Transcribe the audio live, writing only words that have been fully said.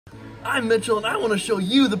I'm Mitchell and I want to show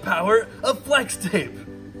you the power of flex tape.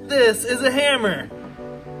 This is a hammer.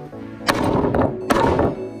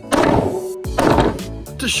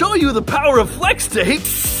 To show you the power of flex tape,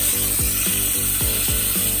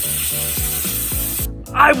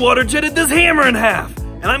 I water jetted this hammer in half,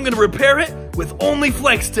 and I'm gonna repair it with only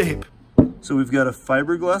flex tape. So we've got a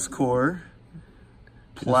fiberglass core,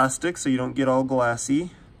 plastic so you don't get all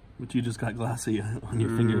glassy. Which you just got glassy on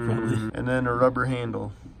your finger probably. And then a rubber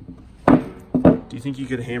handle. Do you think you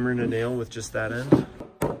could hammer in a nail with just that end?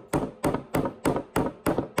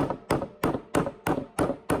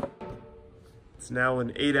 It's now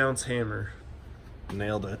an 8-ounce hammer.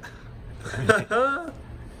 Nailed it.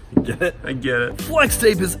 Get it? I get it. Flex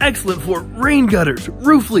tape is excellent for rain gutters,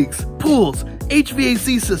 roof leaks, pools,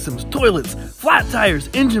 HVAC systems, toilets, flat tires,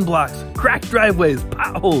 engine blocks, cracked driveways,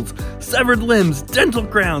 potholes, severed limbs, dental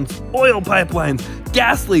crowns, oil pipelines,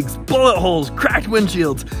 gas leaks, bullet holes, cracked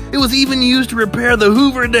windshields. It was even used to repair the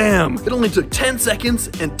Hoover Dam. It only took 10 seconds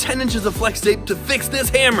and 10 inches of flex tape to fix this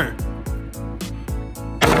hammer.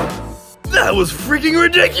 That was freaking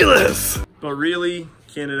ridiculous! But really,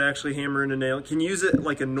 can it actually hammer in a nail? Can you use it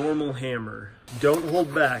like a normal hammer? Don't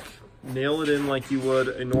hold back. Nail it in like you would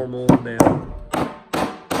a normal nail.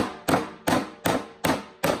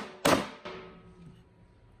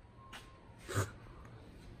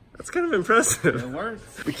 That's kind of impressive. It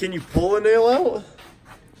works. But can you pull a nail out?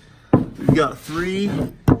 We've got 3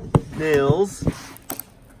 nails.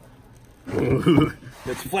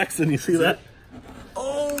 It's flexing, you see that?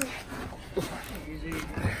 Oh!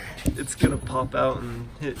 It's gonna pop out and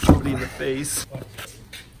hit somebody in the face.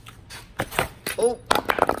 Oh!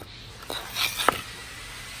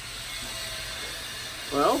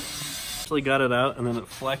 Well, Actually got it out and then it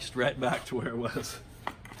flexed right back to where it was.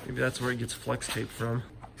 maybe that's where it gets flex tape from.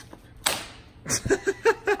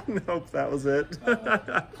 Nope, that was it.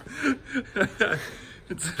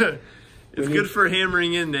 It's good for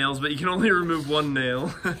hammering in nails, but you can only remove 1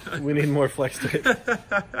 nail. We need more flex tape.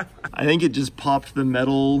 I think it just popped the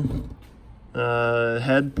metal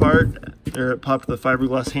head part, or it popped the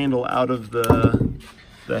fiberglass handle out of the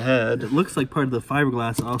head. It looks like part of the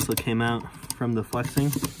fiberglass also came out from the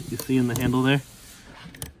flexing. You see in the handle there?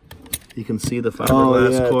 You can see the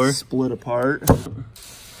fiberglass core. It's split apart.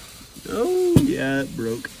 Oh yeah, it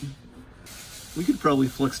broke. We could probably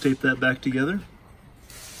flex tape that back together.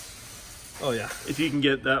 Oh yeah. If you can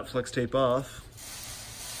get that flex tape off.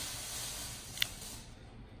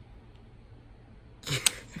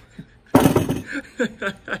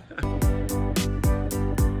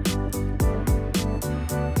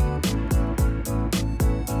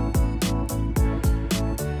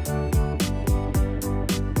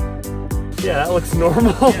 Yeah, that looks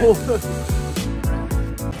normal.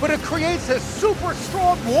 But it creates a super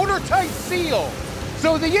strong watertight seal,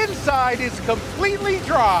 so the inside is completely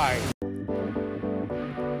dry.